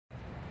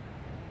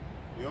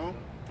You know?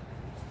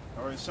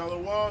 All right,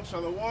 shalom,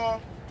 shalom.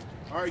 All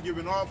right,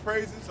 giving all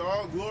praises,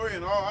 all glory,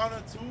 and all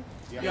honor to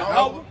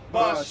Yahweh,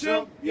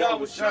 Ba'ashem,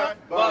 Yahweh Shai,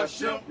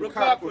 Ba'ashem,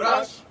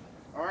 Rakakwadash.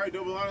 All right,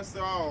 double honor to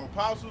our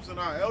apostles and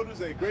our elders,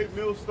 a great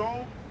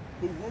millstone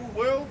who rule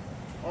well.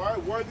 All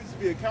right, worthy to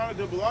be accounted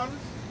double honors.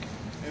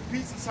 And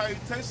peace and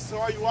salutations to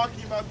all you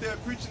Akim out there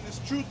preaching this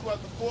truth throughout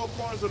the four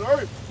corners of the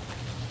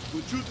earth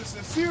with truth and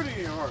sincerity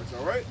in your hearts,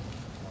 all right?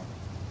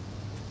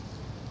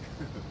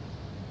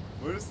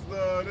 Well,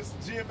 this is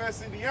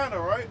GMS Indiana,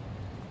 right?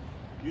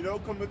 You know,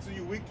 coming to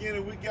you week in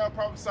and week out,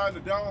 prophesying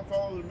the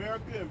downfall of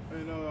America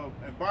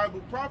and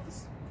Bible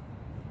prophecy.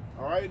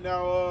 All right,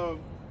 now,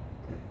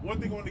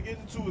 one thing I want to get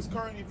into is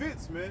current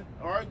events, man.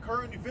 All right,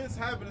 current events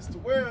happen as to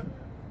where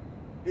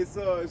it's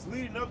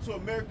leading up to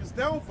America's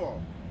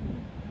downfall.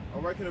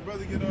 All right, can a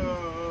brother get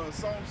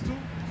Psalms 2?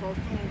 Psalms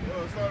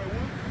 2 start at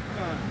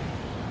 1?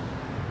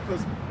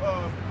 Because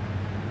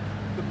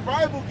the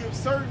Bible gives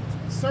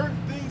certain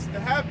things to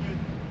happen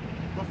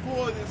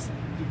before the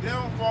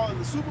downfall of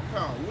the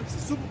superpower, which the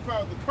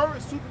superpower, the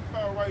current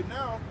superpower right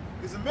now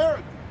is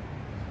America.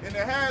 And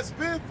it has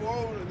been for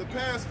over the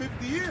past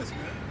 50 years,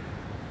 man.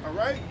 All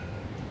right?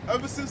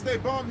 Ever since they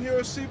bombed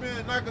Hiroshima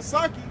and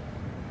Nagasaki,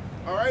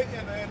 all right,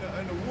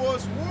 and the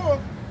war's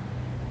war,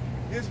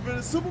 it's been a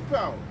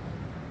superpower.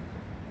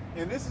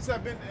 And this has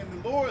been, and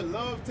the Lord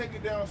loves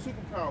taking down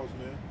superpowers,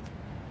 man.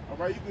 All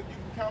right, you can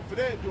count for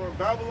that during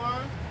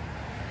Babylon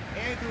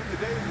and during the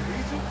days of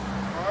Egypt.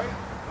 All right,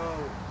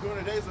 during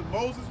the days of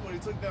Moses when he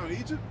took down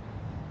Egypt.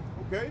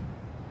 Okay,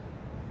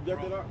 you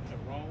got that out?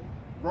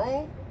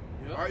 Rome.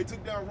 Yep. All right, he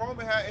took down Rome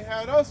and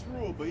had us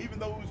rule. But even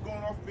though we was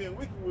going off being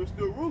wicked, we were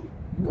still ruling.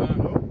 You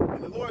know?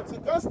 And the Lord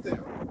took us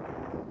down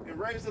and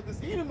raised up this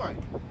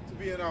Edomite to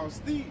be in our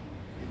stead.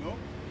 You know,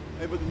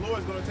 but the Lord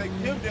is going to take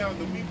him down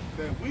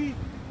that we,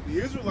 the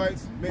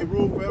Israelites, may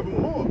rule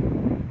forevermore.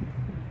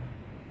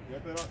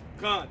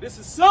 God, this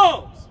is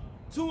Psalms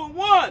 2 and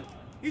 1.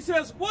 He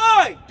says,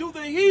 why do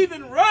the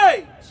heathen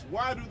rage?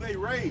 Why do they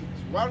rage?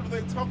 Why do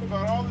they talk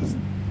about all this?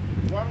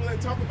 Why do they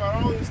talk about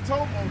all this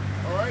tumult,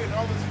 all right, and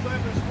all this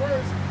clamorous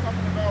words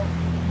talking about,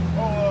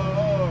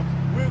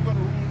 we're going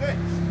to rule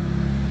next,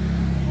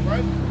 all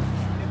right?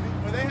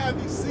 And when they have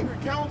these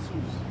secret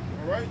councils,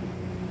 all right,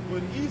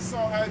 when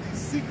Esau had these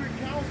secret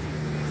councils,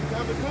 these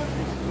other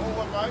countries,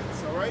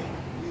 Moabites, all right,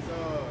 these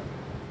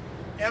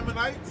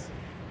Ammonites,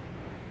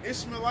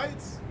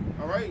 Ishmaelites,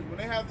 all right, when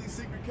they have these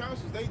secret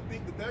councils, they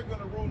think that they're going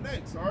to rule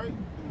next, all right?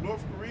 The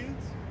North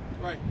Koreans,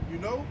 right? You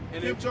know,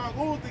 and Kim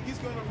Jong-un think he's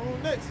going to rule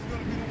next. He's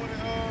going to be the one that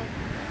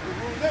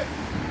rule next.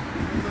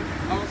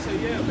 I would say,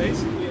 yeah,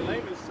 basically in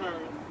layman's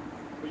terms,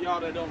 for y'all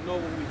that don't know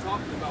what we're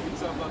talking about the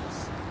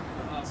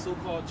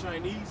so-called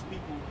Chinese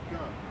people,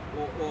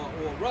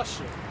 or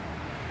Russia,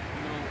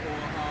 you know,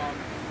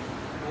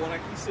 or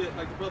like he said,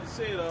 like the brother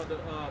said, the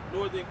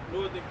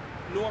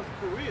North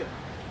Korea.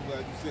 I'm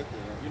glad you said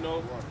that.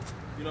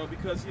 You know,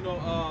 because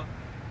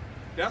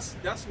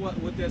that's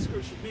what that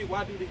scripture means.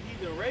 Why do the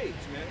heathen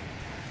rage, man?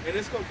 And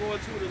it's gonna go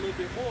into it a little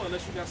bit more,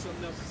 unless you got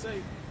something else to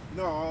say.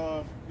 No,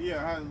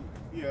 I'm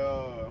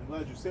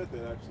glad you said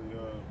that actually,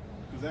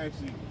 because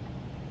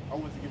I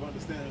want to give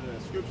understanding of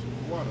that scripture in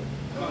the water.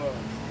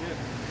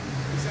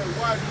 He said,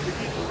 why do the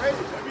heathen rage?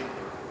 I mean,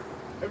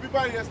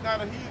 everybody that's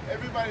not a heathen,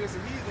 everybody that's a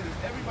heathen is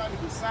everybody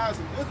besides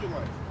an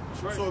Israelite.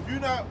 Right. So if you're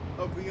not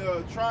of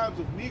the tribes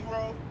of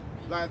Negro,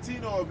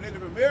 Latino, or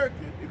Native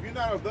American, if you're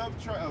not of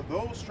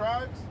those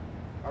tribes,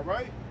 all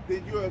right,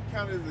 then you're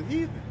counted as a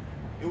heathen.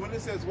 And when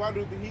it says, why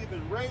do the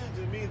heathen rage,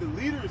 it means the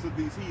leaders of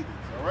these heathens,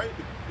 all right,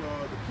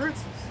 the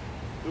princes,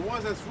 the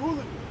ones that's ruling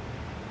them.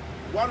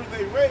 Why do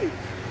they rage?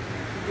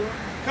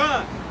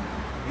 Khan,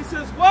 he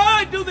says,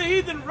 why do the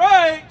heathen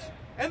rage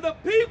and the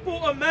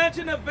people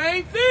imagine a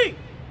vain thing?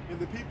 And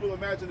the people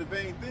imagine a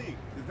vain thing.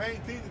 The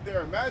vain thing that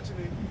they're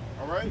imagining,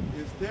 all right,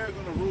 is they're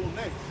going to rule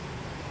next.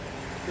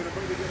 Can a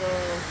brother get,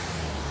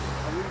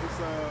 I believe it's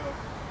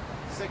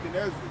 2nd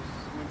Ezra,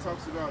 when it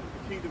talks about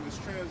the kingdom is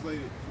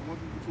translated from one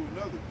people to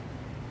another.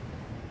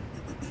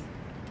 If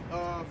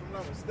I'm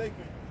not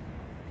mistaken,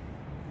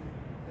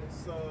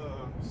 it's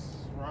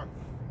Rock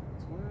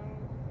 12.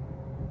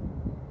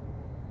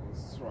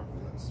 It's Rock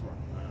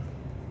 9.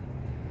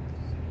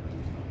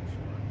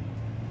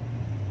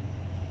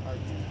 I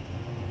get it.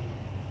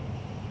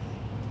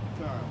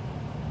 Time.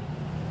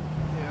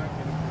 Yeah, I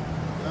get it.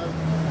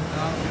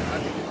 I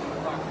think it's the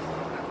Rock.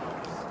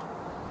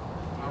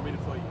 I'll read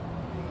it for you.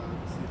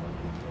 Let's see if I can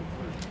get it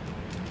first.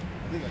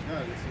 I think I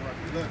got it. It's Rock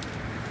 11.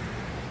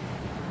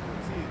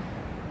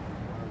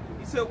 10.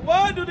 He said,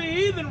 why do the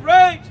heathen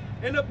rage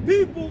and the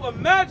people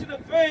imagine a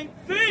vain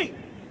thing?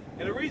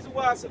 And the reason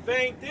why it's a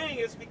vain thing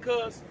is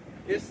because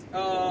it's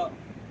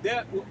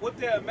that what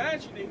they're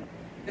imagining,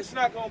 it's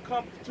not going to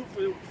come to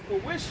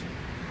fruition.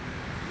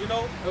 You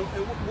know,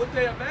 and what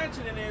they're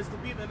imagining is to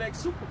be the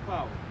next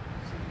superpower.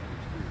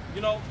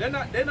 You know, they're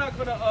not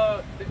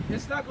gonna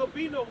it's not gonna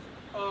be no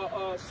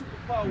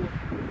superpower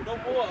no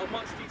more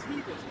amongst these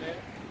heathens, man.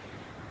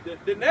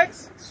 The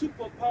next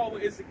superpower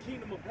is the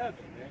kingdom of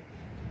heaven, man.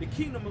 The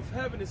kingdom of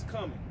heaven is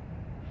coming.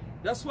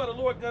 That's why the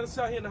Lord got us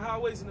out here in the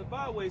highways and the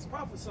byways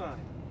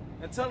prophesying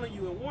and telling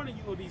you and warning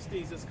you of these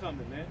things that's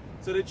coming, man,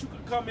 so that you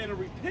can come in and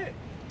repent.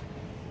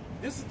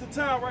 This is the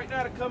time right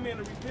now to come in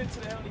and repent to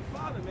the Heavenly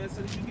Father, man,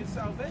 so that you get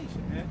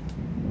salvation, man.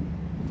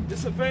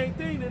 It's a vain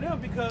thing to them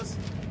because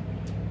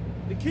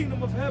the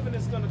kingdom of heaven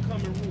is going to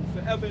come and rule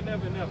forever and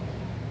ever and ever.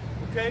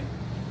 Okay?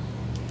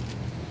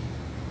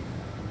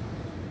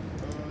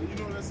 You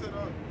know what I said?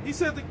 He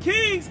said the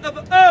kings of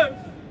the earth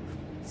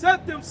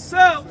set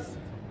themselves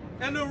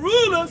and the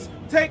rulers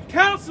take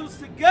counsels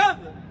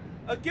together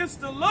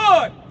against the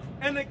Lord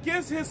and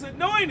against his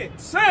anointed,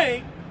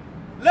 saying,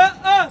 let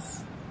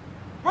us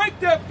break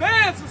their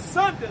bands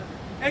asunder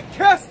and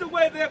cast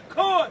away their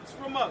cords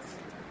from us.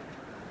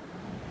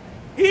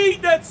 He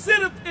that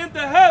sitteth in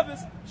the heavens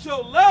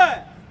shall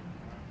laugh.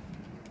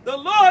 The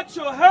Lord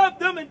shall have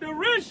them in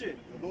derision.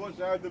 The Lord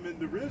shall have them in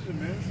derision,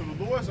 man. So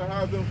the Lord shall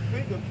have them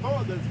think a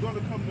thought that's going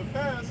to come to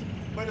pass,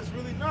 but it's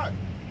really not.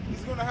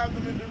 He's going to have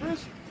them in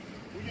derision.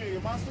 You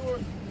get my story?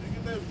 You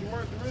get that the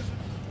word derision?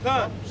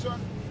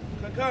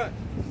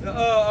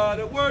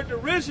 The word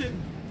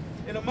derision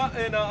in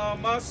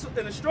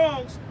the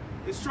Strong's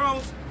is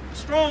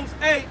Strong's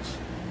H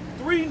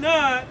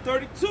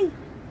 3932.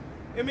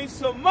 It means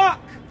to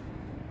mock,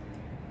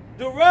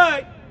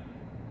 deride,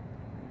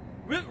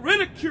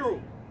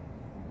 ridicule.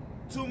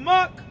 To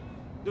mock,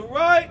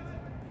 deride,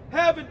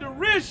 having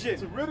derision.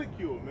 To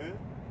ridicule, man.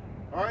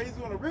 All right, he's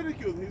going to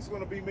ridicule. He's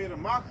going to be made a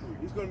mockery.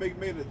 He's going to be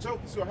made a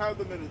joke. He's going to have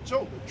them in a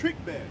joke, a trick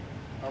bag.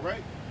 All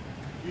right?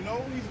 You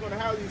know, he's going to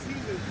have these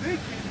heathens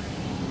thinking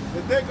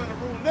that they're going to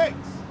rule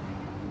next.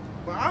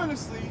 But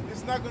honestly,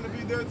 it's not going to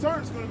be their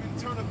turn. It's going to be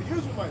the turn of the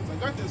Israelites. I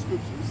got that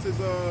scripture. It says,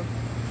 it's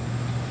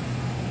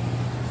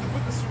the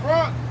book of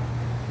Sirach,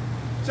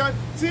 chapter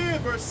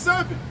 10, verse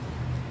 7.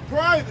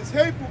 Pride is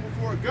hateful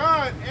before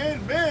God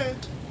and man,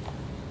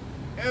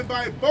 and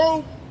by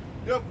both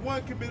doth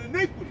one commit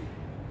iniquity.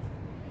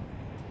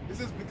 It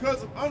says,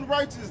 because of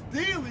unrighteous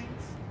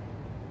dealings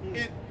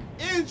and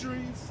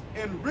injuries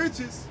and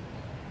riches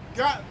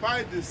got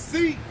by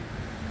deceit,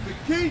 the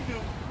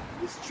kingdom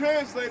is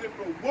translated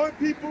from one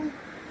people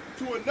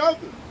to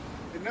another.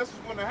 And that's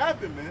what's going to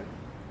happen, man.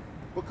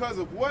 Because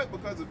of what?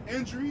 Because of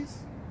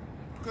injuries,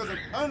 because of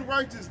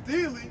unrighteous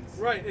dealings.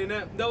 Right, and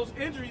those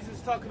injuries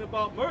is talking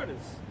about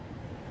murders.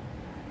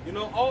 You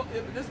know,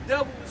 this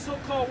devil, the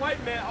so-called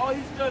white man, all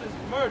he's done is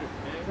murder,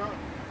 man.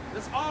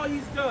 That's all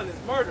he's done is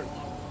murder.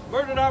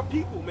 Murdered our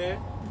people, man.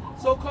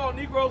 So-called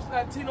Negroes,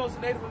 Latinos,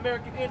 and Native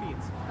American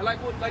Indians. And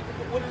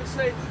what did it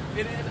say?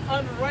 In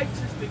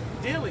unrighteous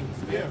dealings,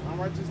 man. Yeah,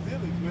 unrighteous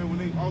dealings, man. When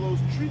all those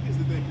treaties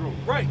that they grow.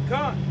 Right,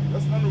 God.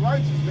 That's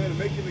unrighteous, man. To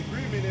make an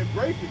agreement and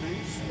break it, man.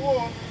 You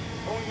swore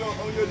on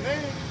your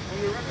name, on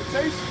your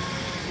reputation,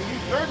 and you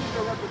dirtied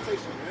your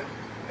reputation, man.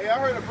 Hey, I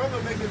heard a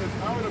brother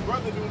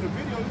doing a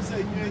video. He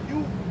said, man,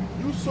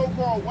 you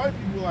so-called white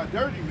people are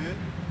dirty, man.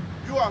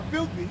 You are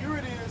filthy. Here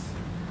it is,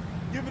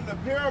 giving the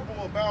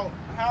parable about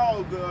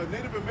how the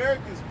Native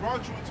Americans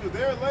brought you into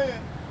their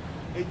land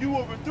and you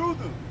overthrew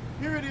them.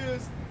 Here it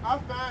is, I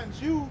find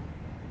you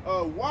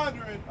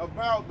wandering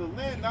about the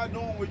land, not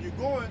knowing where you're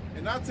going,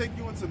 and I take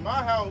you into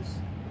my house,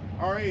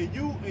 all right, and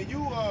you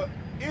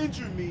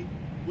injure me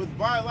with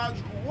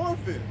biological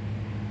warfare,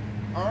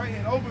 all right,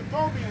 and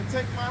overthrow me and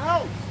take my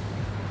house.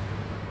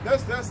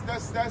 That's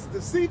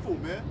deceitful,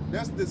 man.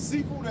 That's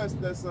deceitful. That's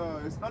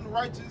it's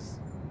unrighteous,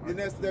 and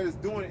that is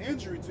doing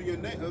injury to your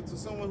to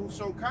someone who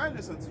showed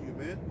kindness unto you,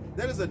 man.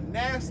 That is a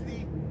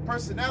nasty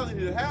personality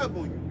to have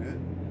on you, man.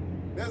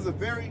 That is a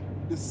very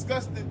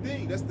disgusting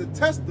thing. That's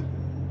detestable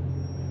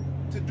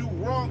to do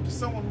wrong to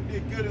someone who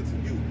did good unto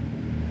you.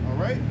 All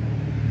right,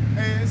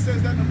 and it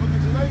says that in the book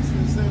of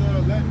Galatians. It said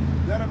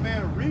let a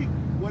man reap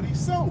what he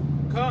sowed.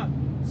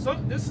 So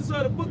this is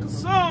the book of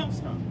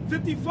Psalms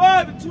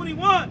 55 and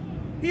 21.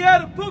 He had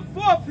to put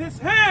forth his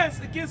hands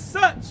against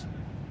such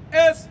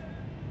as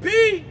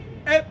be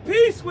at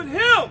peace with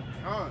him.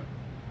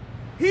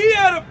 He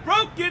had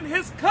broken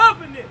his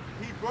covenant.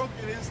 He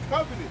broken his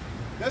covenant.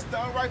 That's the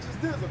unrighteous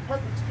deal. It's a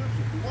perfect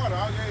scripture. The water,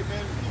 okay,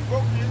 man. He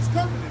broken his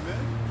covenant,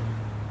 man.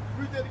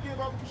 Read that again,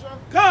 Baba Kushan.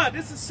 God,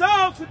 this is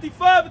Psalms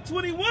 55 and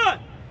 21.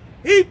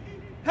 He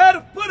had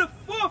to put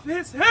forth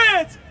his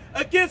hands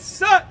against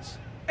such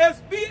as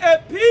be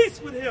at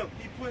peace with him.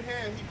 He put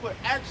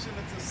action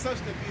into such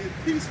that be at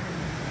peace with him.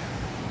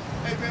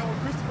 Hey man, when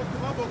Christopher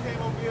Colombo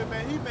came over here,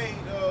 man, he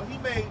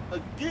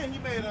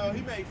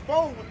made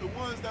phone with the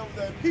ones that was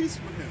at peace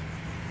with him.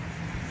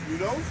 You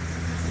know?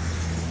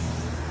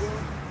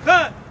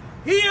 God,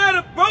 he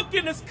had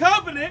broken his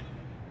covenant,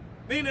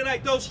 meaning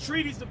like those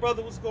treaties the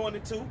brother was going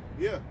into.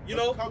 Yeah. You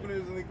know?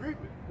 Covenant is an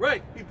agreement.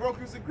 Right. He broke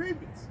his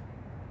agreements.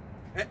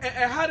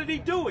 And how did he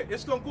do it?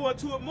 It's going to go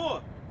into it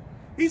more.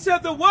 He said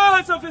the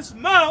words of his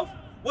mouth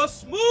were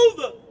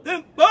smoother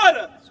than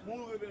butter.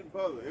 Smoother than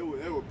butter. They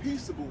were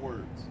peaceable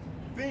words.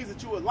 Things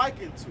that you would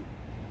liken to.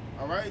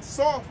 All right?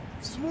 Soft,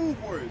 smooth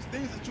words.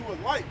 Things that you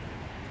would like.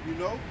 You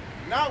know?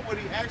 Not what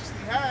he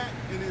actually had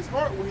in his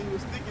heart, what he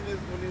was thinking in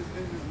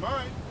his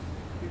mind.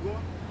 Keep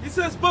going. He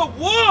says, but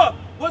war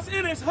was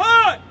in his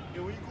heart.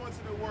 And when you go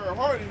into the word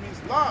heart, it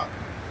means love.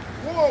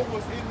 War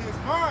was in his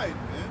mind,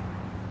 man.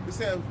 It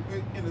says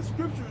in the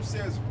scripture, it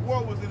says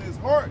war was in his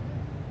heart.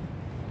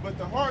 But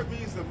the heart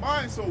means the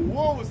mind, so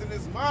war was in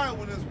his mind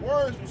when his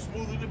words were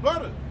smoother than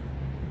butter.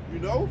 You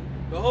know?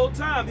 The whole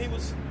time he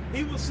was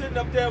sitting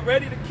up there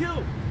ready to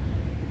kill.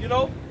 You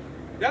know?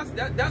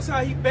 That's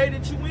how he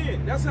baited you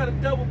in. That's how the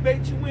devil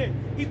bait you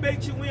in. He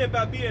bait you in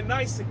by being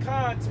nice and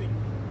kind to you.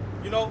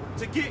 You know,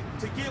 to get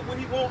what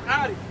he want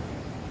out of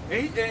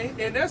you.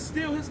 And that's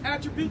still his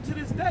attribute to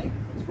this day.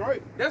 That's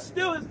right. That's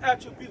still his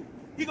attribute.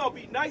 He gonna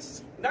be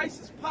nice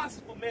as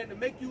possible, man, to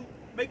make you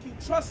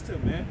trust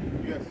him,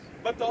 man. Yes.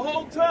 But the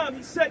whole time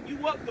he setting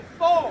you up to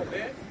fall,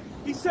 man.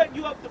 He setting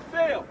you up to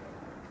fail.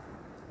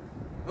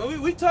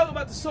 And we talk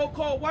about the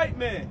so-called white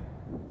man,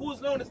 who was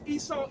known as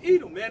Esau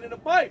Edom, man, in the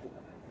Bible.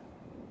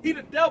 He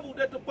the devil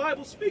that the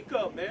Bible speak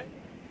of, man.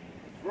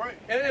 Right.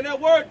 And that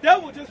word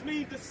devil just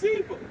means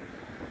deceiver.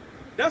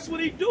 That's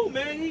what he do,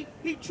 man.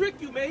 He trick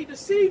you, man. He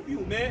deceive you,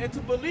 man, into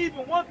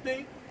believing one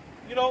thing,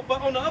 you know,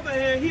 but on the other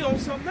hand, he on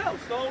something else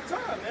the whole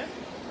time, man.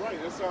 Right.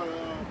 That's how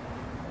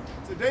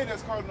today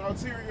that's called an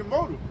ulterior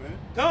motive, man.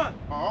 Done.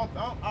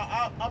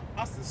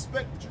 I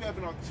suspect that you have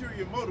an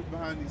ulterior motive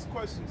behind these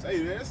questions.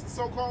 Hey, that's the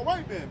so-called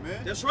white man,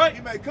 man. That's right.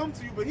 He may come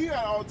to you, but he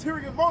got an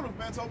ulterior motive,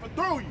 man, to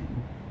overthrow you.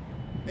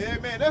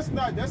 And man, that's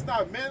not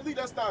manly,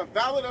 that's not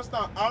valid, that's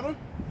not honor.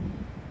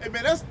 Hey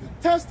man, that's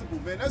detestable,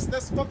 man.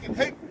 That's fucking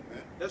hateful,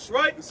 man. That's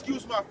right.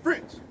 Excuse my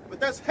French, but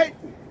that's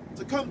hateful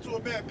to come to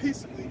a man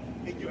peaceably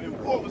and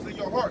war was in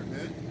your heart,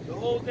 man. The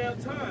whole damn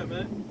time,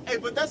 man. Hey,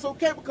 but that's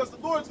okay because the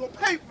Lord's gonna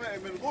pay for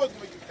that, man. The Lord's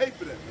gonna make you pay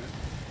for that, man.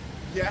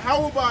 Yeah,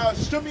 how about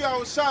Shimmy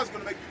Al-Shah's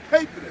gonna make you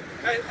pay for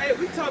that? Hey,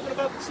 we talking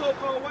about the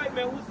so-called white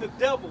man who's the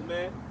devil,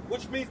 man,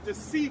 which means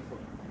deceiver.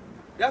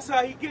 That's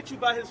how he gets you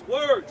by his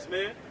words,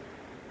 man.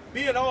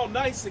 Being all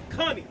nice and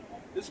cunning.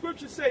 The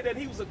scriptures say that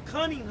he was a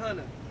cunning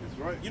hunter. That's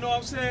right. You know what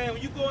I'm saying?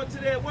 When you go into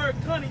that word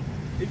cunning,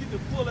 if you can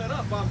pull that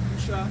up, Baba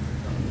Kusha,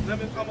 I'm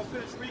gonna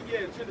finish reading.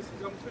 Yeah, Genesis.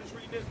 I'm gonna finish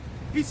reading this.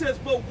 He says,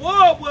 but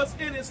war was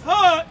in his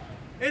heart,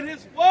 and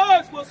his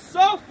words were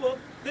softer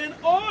than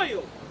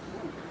oil.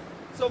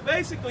 So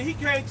basically, he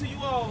came to you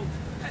all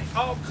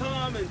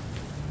calm and,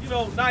 you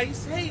know,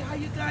 nice. Hey, how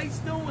you guys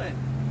doing?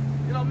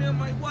 You know, me and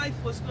my wife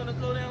was gonna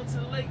go down to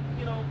the lake.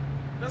 You know,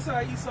 that's how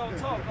Esau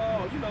talk.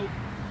 Oh, you know,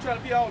 try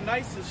to be all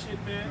nice and shit,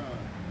 man.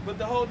 But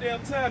the whole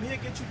damn time, he'll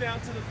get you down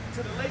to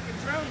the lake and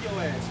drown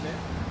your ass, man.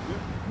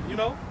 Yeah. You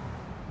know?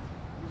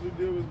 That's what he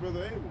did with his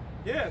brother Abel.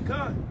 Yeah,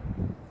 God.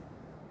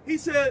 He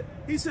says,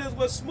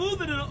 was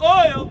smoother than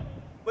oil,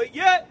 but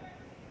yet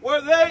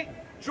were they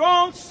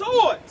drawn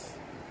swords.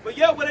 But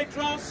yet were they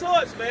drawn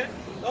swords, man.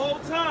 The whole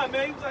time,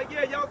 man. He was like,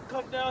 yeah, y'all can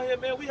come down here,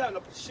 man. We having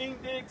a machine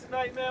dig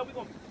tonight, man. We're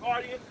going to be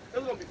partying.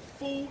 There's going to be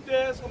food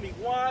there. There's going to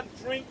be wine,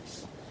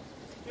 drinks.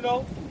 You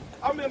know?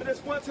 I remember this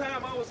one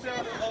time I was down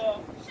in, Shut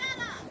up.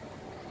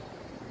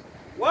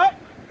 What?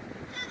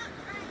 Shut up.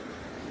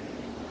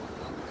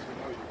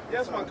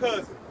 That's my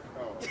cousin.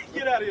 Oh.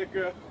 Get out of here,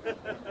 girl.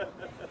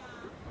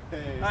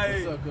 Hey,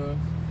 Hey. What's up, cuz?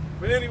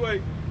 But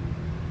anyway,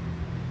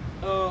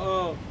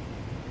 I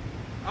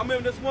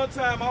remember this one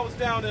time I was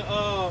down in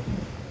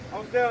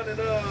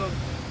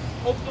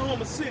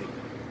Oklahoma City.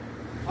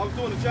 I was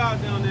doing a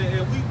job down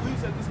there, and we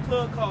was at this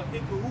club called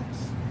In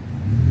Cahoots.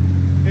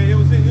 And it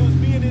was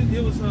me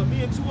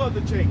and two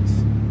other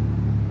jakes.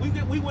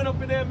 We went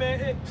up in there, man.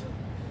 It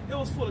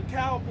was full of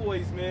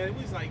cowboys, man.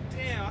 We was like,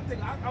 damn.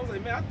 I was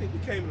like, man, I think we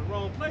came in the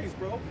wrong place,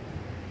 bro.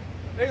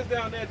 They was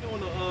down there doing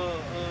the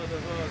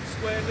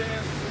square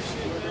dance and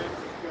shit, man.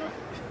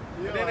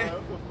 Yeah, Then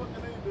what the fuck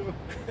are they doing?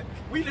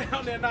 We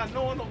down there not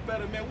knowing no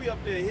better, man. We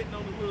up there hitting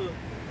on the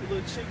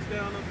little chicks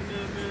down up in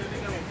there, man. They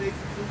got on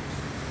Daisy Dukes.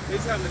 They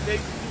was having a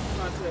Daisy Dukes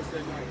contest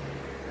that night.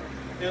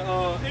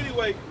 And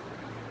anyway,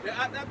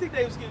 I think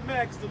they was getting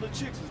mad because the little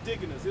chicks was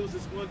digging us. It was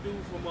this one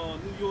dude from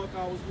New York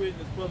I was with, and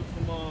this brother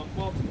from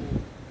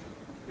Baltimore.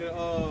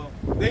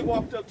 And they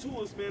walked up to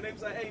us, man. They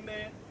was like, hey,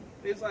 man.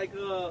 They was like,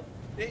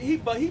 he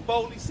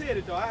boldly said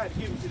it, though. I had to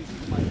give it to these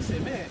people. He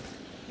said, man,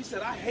 he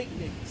said, I hate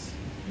niggas.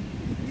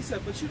 He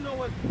said, but you know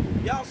what?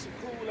 Y'all some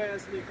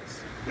cool-ass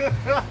niggas.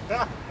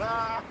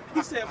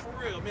 He said, for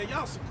real, man,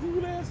 y'all some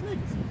cool-ass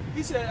niggas.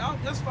 He said,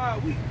 that's why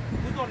we're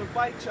going to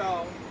invite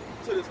y'all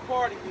to this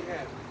party we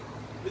have.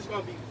 There's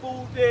going to be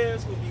food there.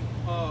 It's going to be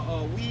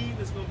weed.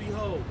 It's going to be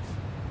hoes.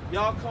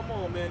 Y'all come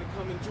on, man, and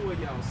come enjoy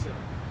y'allself.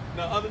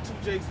 Now, other two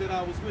jakes that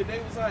I was with, they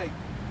was like,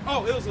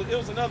 oh, it was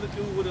another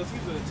dude with us. He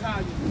was an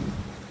Italian dude.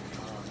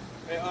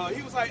 And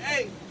he was like,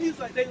 hey, they was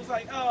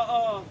like,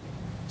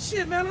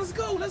 shit, man, let's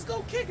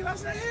go kick it. I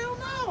said, hell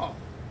no.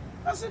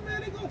 I said,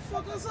 man, they gonna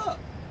fuck us up.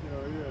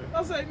 Yeah. I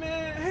was like,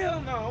 man,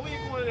 hell no, we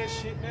ain't going to that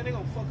shit, man. They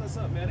gonna fuck us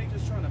up, man. They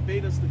just trying to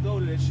bait us to go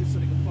to that shit so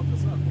they can fuck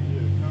us up,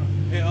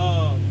 man.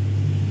 Yeah,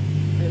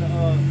 And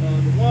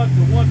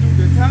the one dude,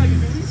 the Italian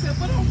dude, he said,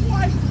 but I'm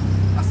white.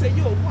 I said,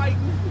 you're a white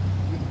nigga.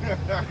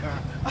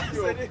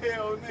 You're a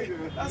pale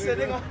nigga. I said,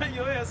 they gonna have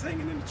your ass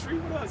hanging in the tree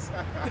with us.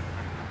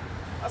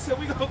 I said,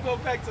 we gonna go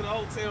back to the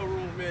hotel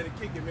room, man, and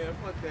kick it, man.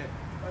 Fuck that.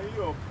 Hey,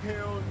 you a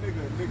pale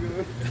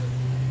nigga.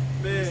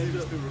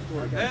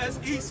 That's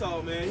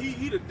Esau, man.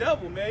 He the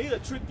devil, man. He'll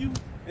trick you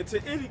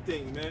into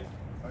anything, man.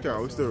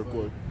 Okay, we still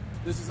recording.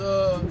 This is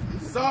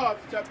Psalms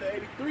chapter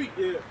 83.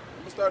 Yeah. I'm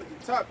gonna start at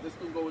the top. Let's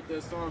go with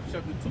that Psalms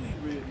chapter 2 you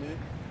read, man.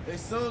 A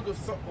song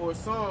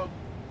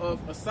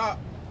of Asaph.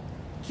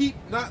 Keep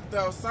not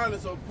thou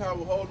silence, O power,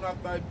 hold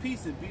not thy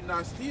peace, and be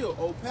not still,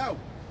 O power.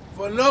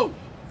 For lo,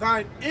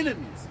 thine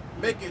enemies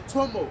make a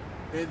tumult,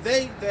 and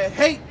they that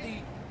hate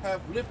thee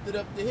have lifted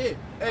up the head.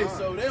 Hey,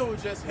 so they don't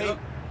just hate,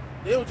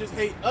 they don't just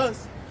hate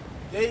us.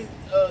 They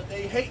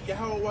hate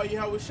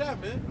Yahweh Shai,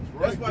 man.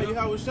 That's why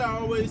Yahweh Shai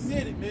always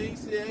said it, man. He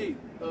said, hey,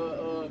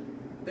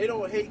 they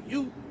don't hate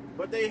you,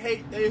 but they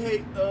hate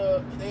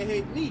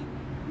me.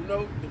 You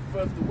know,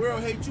 if the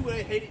world hates you,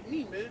 they hated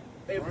me, man.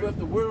 If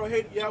the world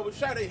hated Yahweh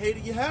Shai, they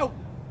hated Yahweh.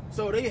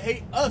 So they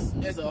hate us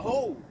as a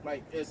whole,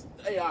 like as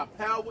they are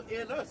power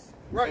in us.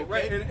 Right, okay?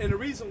 right. And the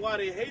reason why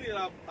they hated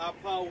our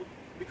power,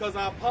 because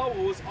our power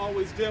was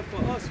always there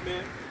for us,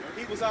 man.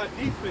 He was our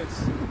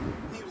defense.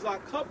 He was our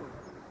cover,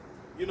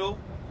 you know,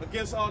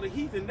 against all the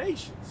heathen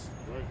nations.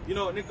 Right. You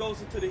know, and it goes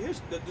into the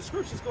history. The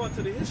scriptures go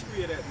into the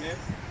history of that, man.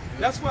 Yeah.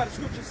 That's why the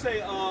scriptures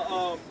say,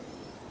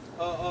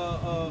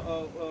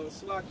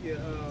 Salakia,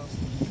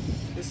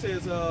 it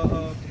says,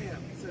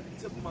 damn, it's at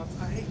the tip of my tongue.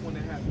 I hate when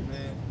that happens,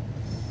 man.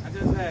 I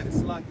just had it,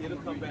 Salakia, it'll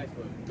come back.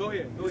 Go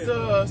ahead, go ahead.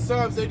 It's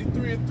Psalms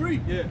 83 and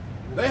 3. Yeah.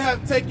 They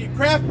have taken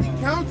crafty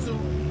counsel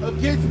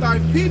against thy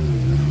people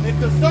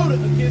and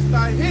consulted against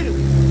thy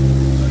enemies.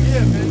 So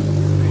yeah,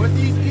 man, what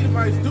these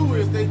Edomites do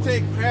is they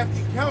take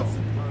crafty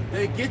counsel.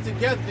 They get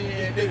together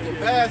and they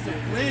devise a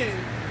plan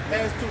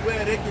as to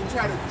where they can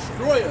try to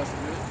destroy us,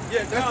 man.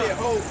 Yeah, that's their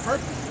whole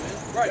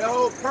purpose, man. Right. Their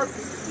whole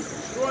purpose is to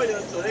destroy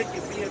us so they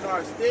can be in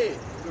our stead.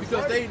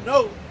 Because they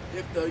know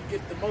if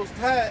the Most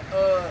High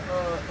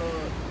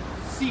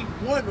see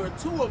one or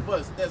two of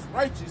us that's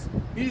righteous,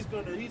 he's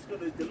gonna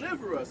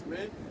deliver us,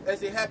 man.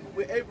 As it happened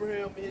with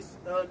Abraham and his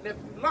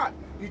nephew Lot.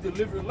 He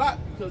delivered Lot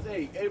because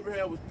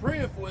Abraham was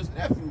praying for his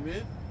nephew,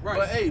 man.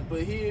 Right.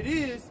 But here it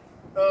is.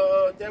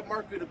 That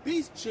mark of the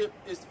beast chip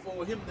is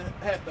for him to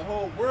have the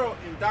whole world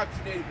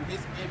indoctrinated with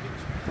his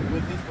image,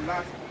 with his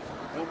philosophy,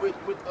 and with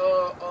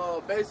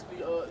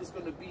basically it's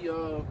going to be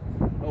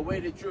a way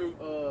that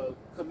you're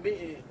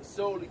committing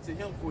solely to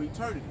him for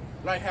eternity,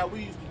 like how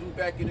we used to do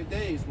back in the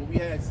days when we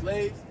had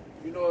slaves.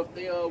 You know, if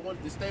they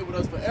wanted to stay with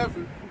us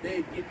forever,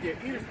 they'd get their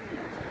ears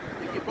pierced.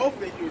 They get both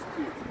their ears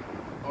pierced.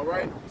 All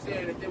right,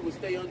 saying that they would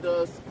stay under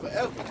us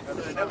forever,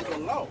 and that was a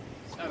law.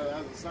 As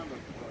a son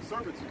of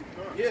servitude.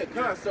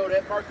 Yeah, so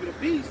that mark of the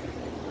beast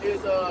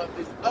is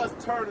us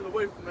turning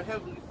away from the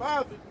Heavenly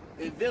Father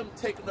and them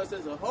taking us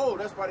as a whole.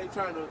 That's why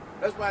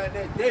that's why in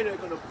that day they're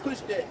gonna push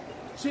that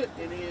chip,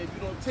 and then if you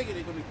don't take it,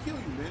 they're gonna kill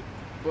you, man.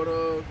 But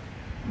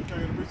can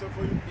I get a precept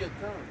for you? Yeah,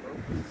 come on, bro.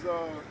 This is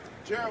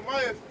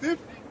Jeremiah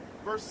 50,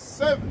 verse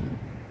 7.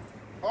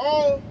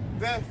 All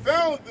that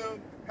found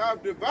them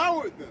have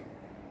devoured them,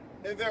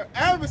 and their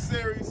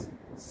adversaries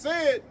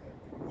said,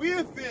 we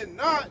offend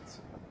not.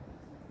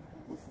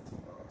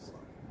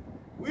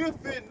 We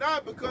offend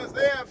not because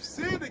they have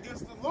sinned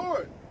against the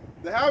Lord,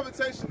 the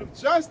habitation of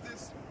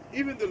justice,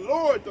 even the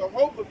Lord, the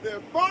hope of their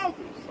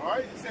fathers. All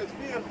right, it says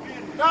we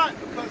offend not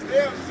because they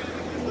have sinned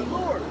against the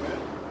Lord, man.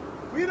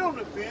 We don't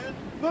offend.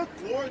 Look,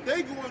 Lord,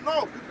 they going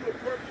off. We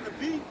put pork in the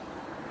beef.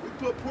 We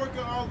put pork in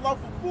our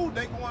lawful food.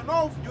 They going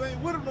off. You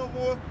ain't with them no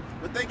more.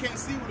 But they can't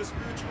see with a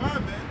spiritual eye,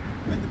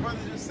 man. Like the brother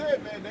just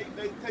said, man,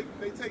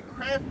 they take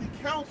crafty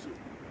counsel.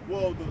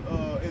 Well,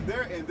 in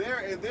their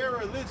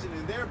religion,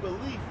 in their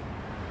belief,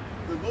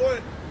 the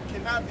Lord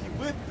cannot be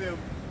with them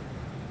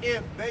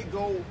if they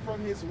go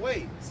from His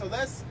way. So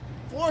let's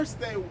force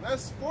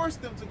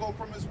them to go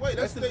from His way.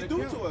 That's what they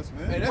do to us,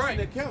 man. Hey, that's in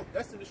the account.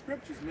 That's in the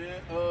scriptures,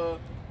 man.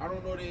 I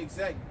don't know the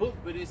exact book,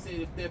 but it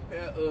said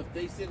if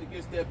they sin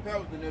against their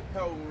power, then their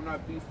power will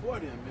not be for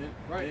them, man.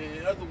 Right. And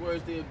in other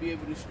words, they'll be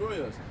able to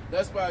destroy us.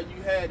 That's why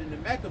you had in the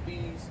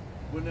Maccabees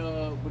when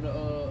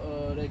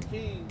that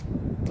king,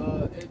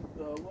 what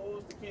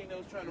was the king that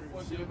was trying to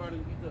force everybody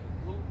to eat the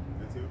who?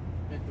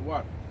 At the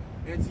water.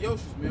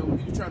 Antiochus, man, when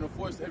he was trying to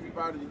force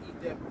everybody to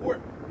eat that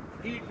pork,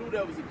 he knew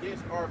that was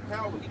against our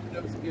power. He knew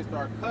that was against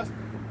our custom.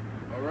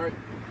 All right,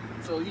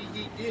 so he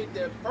did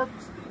that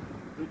purposely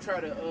to try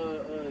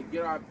to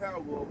get our power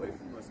away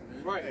from us,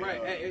 man.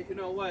 Right. And you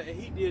know what? And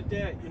he did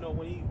that. You know,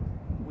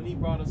 when he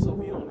brought us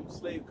over here on the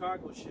slave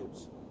cargo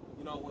ships.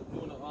 You know,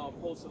 doing the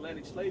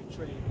post-Atlantic slave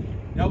trade.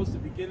 That was the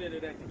beginning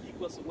of that to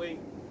keep us away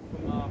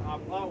from our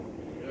power.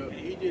 Yeah. And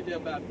he did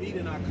that by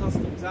beating our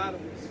customs out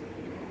of us.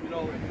 You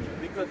know,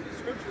 because the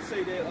scriptures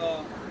say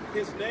that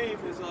his name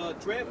is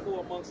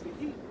dreadful amongst the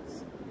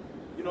heathens.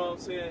 You know what I'm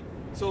saying?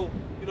 So,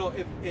 you know,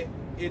 if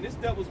in this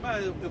devil's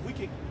mind, if we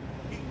can,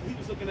 he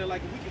was looking at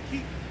like if we can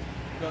keep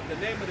the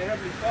name of the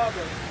Heavenly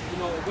Father, you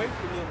know, away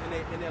from them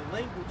in their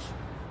language,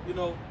 you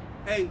know,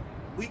 hey,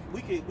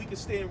 we can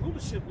stay in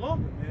rulership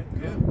longer, man.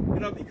 Yeah. You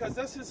know, because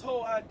that's his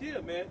whole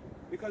idea, man.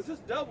 Because this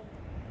devil,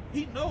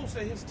 he knows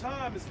that his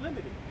time is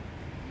limited.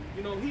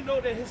 You know, he know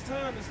that his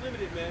time is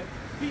limited, man.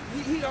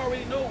 He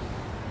already know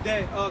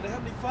that the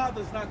Heavenly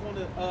Father is not going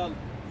to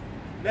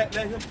let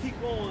him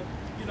keep on,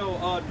 you know,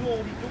 doing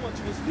what he's doing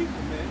to his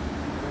people, man.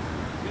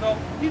 You know,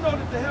 he knows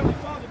that the Heavenly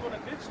Father is going to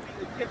eventually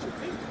get your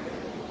feet,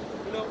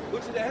 you know,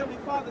 which the Heavenly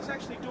Father is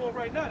actually doing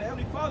right now. The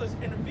Heavenly Father is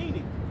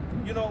intervening.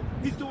 You know,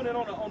 he's doing it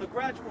on a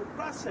gradual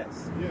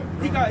process. Yeah.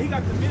 He got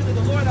the men of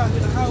the Lord out here,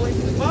 the highways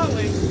and the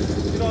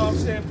byways, you know what I'm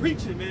saying,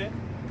 preaching, man.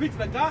 Preaching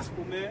the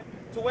gospel, man,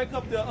 to wake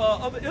up the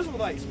other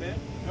Israelites, man.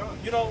 Yeah.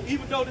 You know,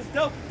 even though this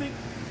devil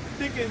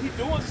thinking he's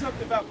doing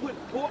something about putting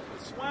pork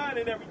and swine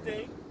and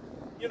everything,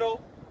 you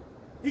know,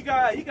 he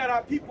got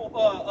our people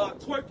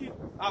twerking,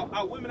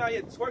 our women out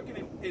here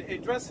twerking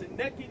and dressing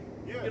naked,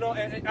 yeah. You know,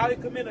 and out here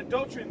committing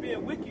adultery and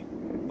being wicked.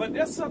 But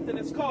there's something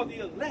that's called the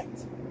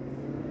elect.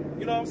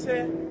 You know what I'm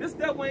saying? This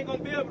devil ain't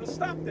gonna be able to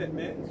stop that,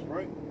 man. That's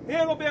right. He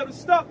ain't gonna be able to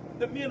stop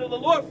the men of the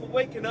Lord from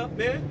waking up,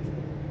 man.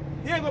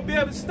 He ain't gonna be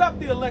able to stop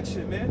the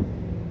election, man.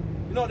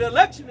 You know, the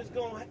election is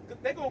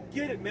they're gonna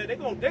get it, man. They're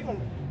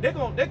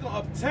gonna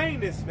obtain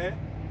this, man.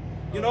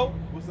 You know?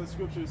 What's that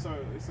scripture? It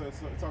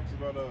talks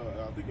about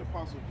I think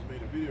Apostle just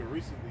made a video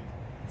recently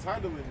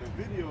titling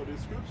the video of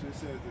this scripture. It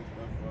says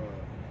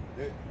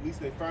that at least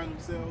they find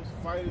themselves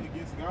fighting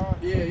against God.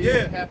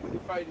 Yeah. Happily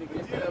fighting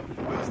against God. At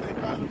least they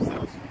find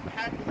themselves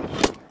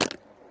happily